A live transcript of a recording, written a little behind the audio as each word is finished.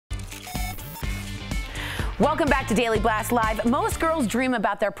Welcome back to Daily Blast Live. Most girls dream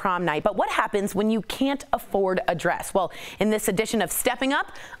about their prom night, but what happens when you can't afford a dress? Well, in this edition of Stepping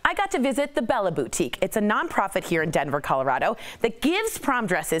Up, I got to visit the Bella Boutique. It's a nonprofit here in Denver, Colorado that gives prom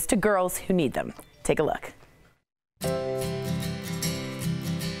dresses to girls who need them. Take a look.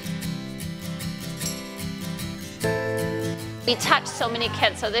 We touch so many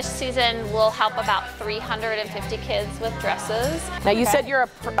kids, so this season we'll help about 350 kids with dresses. Now, you said you're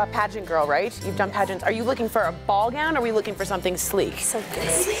a pageant girl, right? You've done pageants. Are you looking for a ball gown, or are we looking for something sleek? Something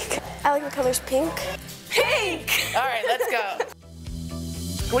sleek. I like the colors pink. Pink! All right, let's go.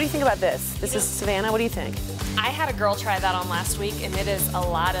 What do you think about this? This is Savannah. What do you think? I had a girl try that on last week, and it's a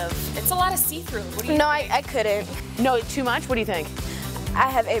lot of see-through. What do you No, think? I couldn't. No, too much? What do you think? I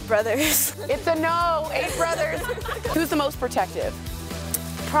have 8 brothers. It's a no, 8 brothers. Who's the most protective?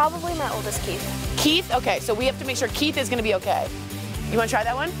 Probably my oldest, Keith. Keith? Okay, so we have to make sure Keith is gonna be okay. You wanna try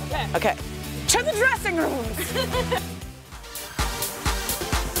that one? Okay. Okay. To the dressing rooms.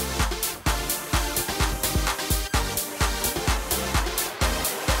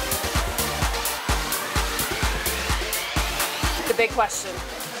 The big question,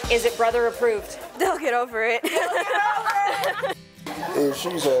 is it brother approved? They'll get over it. If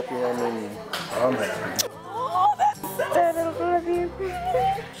she's happy, I mean, I'm happy. Oh, that's so Dad, I love you.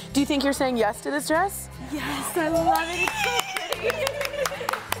 Do you think you're saying yes to this dress? Yes, I love it. It's so pretty.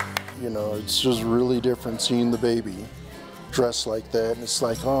 You know, it's just really different seeing the baby dressed like that, and it's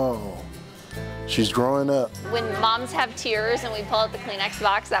like, oh, she's growing up. When moms have tears and we pull out the Kleenex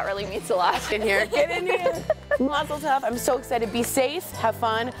box, that really means a lot. In here, get in here. Mazel tov. I'm so excited. Be safe, have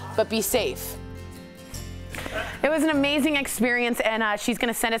fun, but be safe. It was an amazing experience, and she's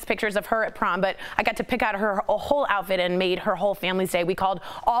going to send us pictures of her at prom, but I got to pick out her whole outfit and made her whole family's day. We called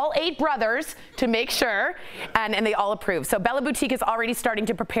all 8 brothers to make sure, and they all approved. So Bella Boutique is already starting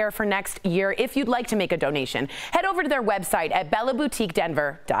to prepare for next year. If you'd like to make a donation, head over to their website at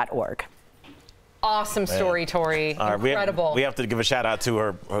bellaboutiquedenver.org. Awesome story, Tori. Incredible. We have to give a shout out to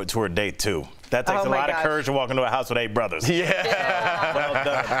her date too. That takes a lot of courage to walk into a house with 8 brothers. Yeah. Well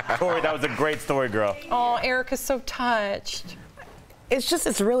done. Tori, that was a great story, girl. Oh, Erica's so touched.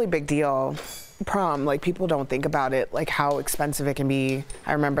 It's a really big deal. Prom, like, people don't think about it, like how expensive it can be.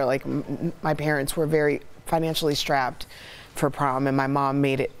 I remember, like, my parents were very financially strapped for prom, and my mom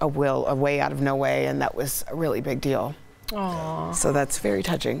made it a way out of no way, and that was a really big deal. Aww. So that's very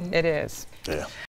touching. It is. Yeah.